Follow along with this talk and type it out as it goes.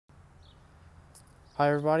Hi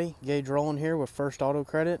everybody, Gage Rowland here with First Auto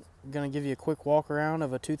Credit. I'm going to give you a quick walk around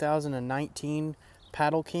of a 2019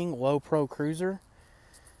 Paddle King Low Pro Cruiser.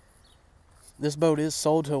 This boat is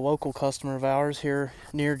sold to a local customer of ours here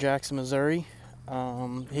near Jackson, Missouri.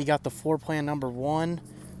 He got the floor plan number 1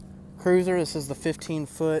 cruiser. This is the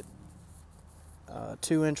 15-foot,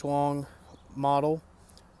 2-inch long model,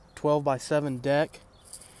 12x7 deck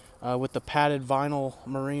with the padded vinyl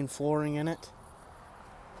marine flooring in it.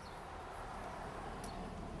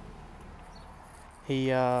 He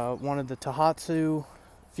wanted the Tohatsu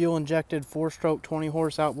fuel-injected 4-stroke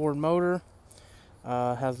 20-horse outboard motor.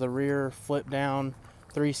 Has the rear flip-down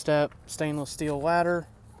 3-step stainless steel ladder.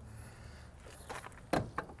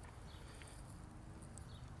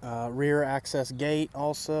 Rear access gate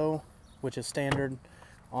also, which is standard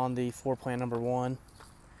on the floor plan number 1.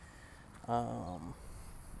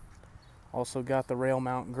 Also got the rail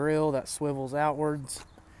mount grill that swivels outwards.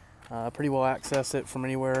 Pretty well access it from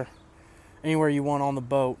anywhere you want on the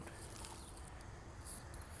boat.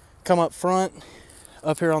 Come up front,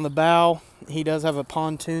 up here on the bow, he does have a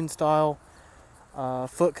pontoon style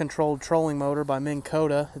foot controlled trolling motor by Minn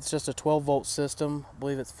Kota. It's just a 12-volt system. I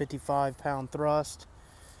believe it's 55-pound thrust.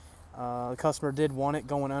 The customer did want it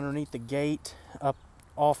going underneath the gate up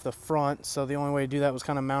off the front, so the only way to do that was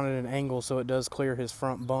kind of mount it at an angle so it does clear his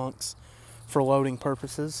front bunks for loading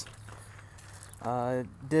purposes.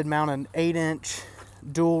 Did mount an 8-inch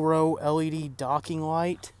dual row LED docking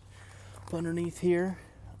light up underneath here.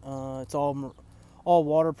 It's all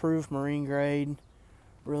waterproof, marine grade,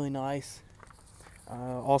 really nice.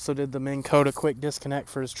 Also did the Minn Kota quick disconnect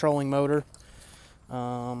for his trolling motor.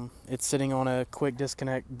 It's sitting on a quick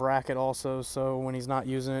disconnect bracket also, so when he's not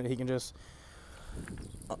using it he can just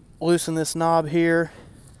loosen this knob here,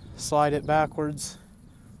 slide it backwards,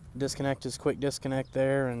 disconnect his quick disconnect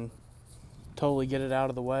there, and totally get it out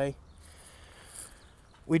of the way.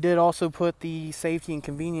 We did also put the safety and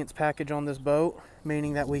convenience package on this boat,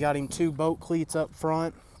 meaning that we got him 2 boat cleats up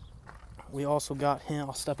front. We also got him,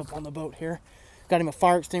 I'll step up on the boat here, got him a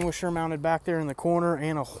fire extinguisher mounted back there in the corner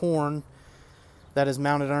and a horn that is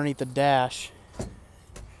mounted underneath the dash.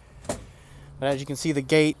 But as you can see, the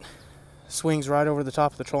gate swings right over the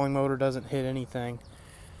top of the trolling motor, doesn't hit anything.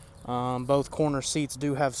 Both corner seats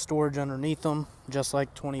do have storage underneath them, just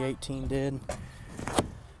like 2018 did.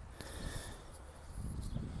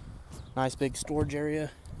 Nice big storage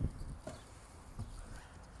area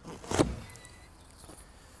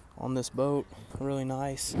on this boat, really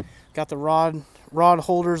nice. Got the rod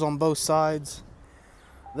holders on both sides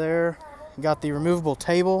there. Got the removable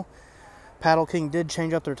table. Paddle King did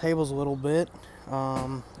change up their tables a little bit.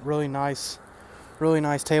 Really nice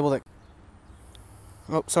table. That,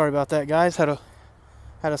 oh, sorry about that, guys. Had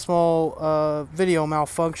a small video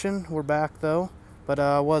malfunction. We're back though. But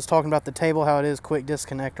I was talking about the table, how it is quick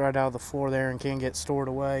disconnect right out of the floor there and can get stored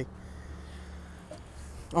away.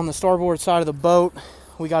 On the starboard side of the boat,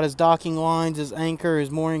 we got his docking lines, his anchor, his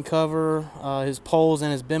mooring cover, his poles,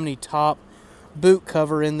 and his bimini top boot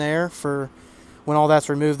cover in there for when all that's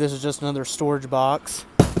removed. This is just another storage box.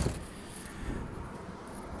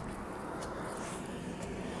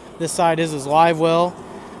 This side is his Livewell.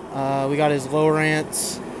 We got his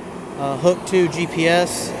Lowrance hook 2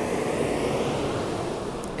 GPS.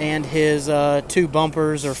 And his 2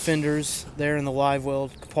 bumpers or fenders there in the Livewell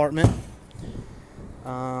compartment.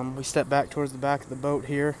 We step back towards the back of the boat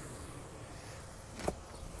here.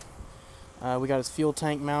 We got his fuel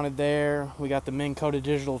tank mounted there. We got the Minn Kota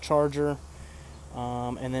digital charger.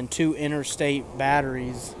 And then 2 Interstate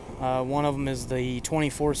batteries. One of them is the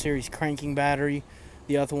 24 series cranking battery.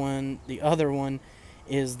 The other one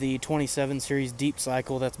is the 27 series deep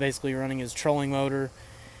cycle that's basically running his trolling motor,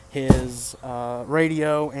 his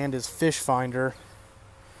radio, and his fish finder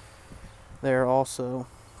there also.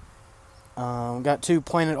 Got 2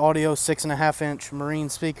 Planet Audio 6.5-inch marine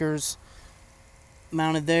speakers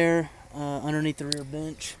mounted there underneath the rear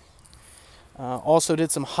bench. Also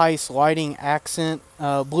did some Heise Lighting accent,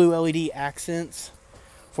 blue LED accents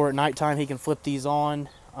for at nighttime. He can flip these on.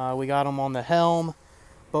 We got them on the helm,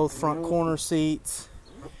 both front corner seats.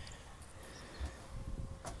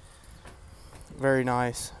 Very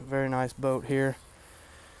nice boat here.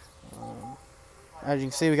 As you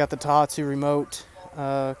can see, we got the Tohatsu remote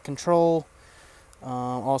control.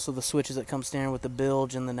 Also the switches that come standard with the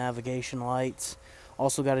bilge and the navigation lights.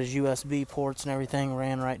 Also got his USB ports and everything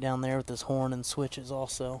ran right down there with his horn and switches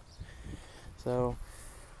also. So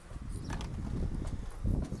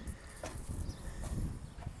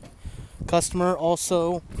customer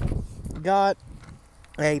also got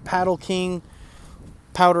a Paddle King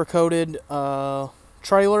powder coated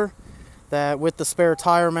trailer that with the spare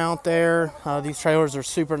tire mount there, these trailers are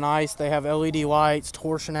super nice. They have LED lights,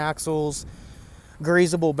 torsion axles,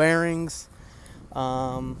 greasable bearings.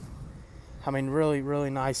 I mean, really, really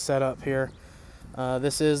nice setup here.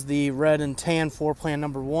 This is the red and tan floor plan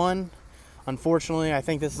number 1. Unfortunately, I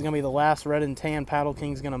think this is going to be the last red and tan Paddle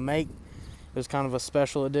King's going to make. It was kind of a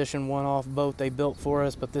special edition one-off boat they built for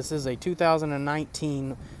us, but this is a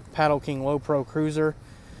 2019 Paddle King Low Pro Cruiser.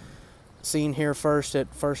 Seen here first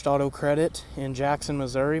at First Auto Credit in Jackson,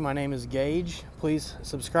 Missouri. My name is Gage. Please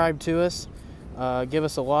subscribe to us. Give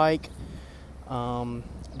us a like.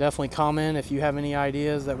 Definitely comment if you have any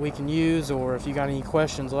ideas that we can use, or if you got any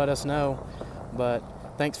questions, let us know. But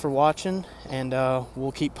thanks for watching, and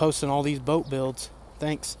we'll keep posting all these boat builds.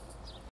 Thanks.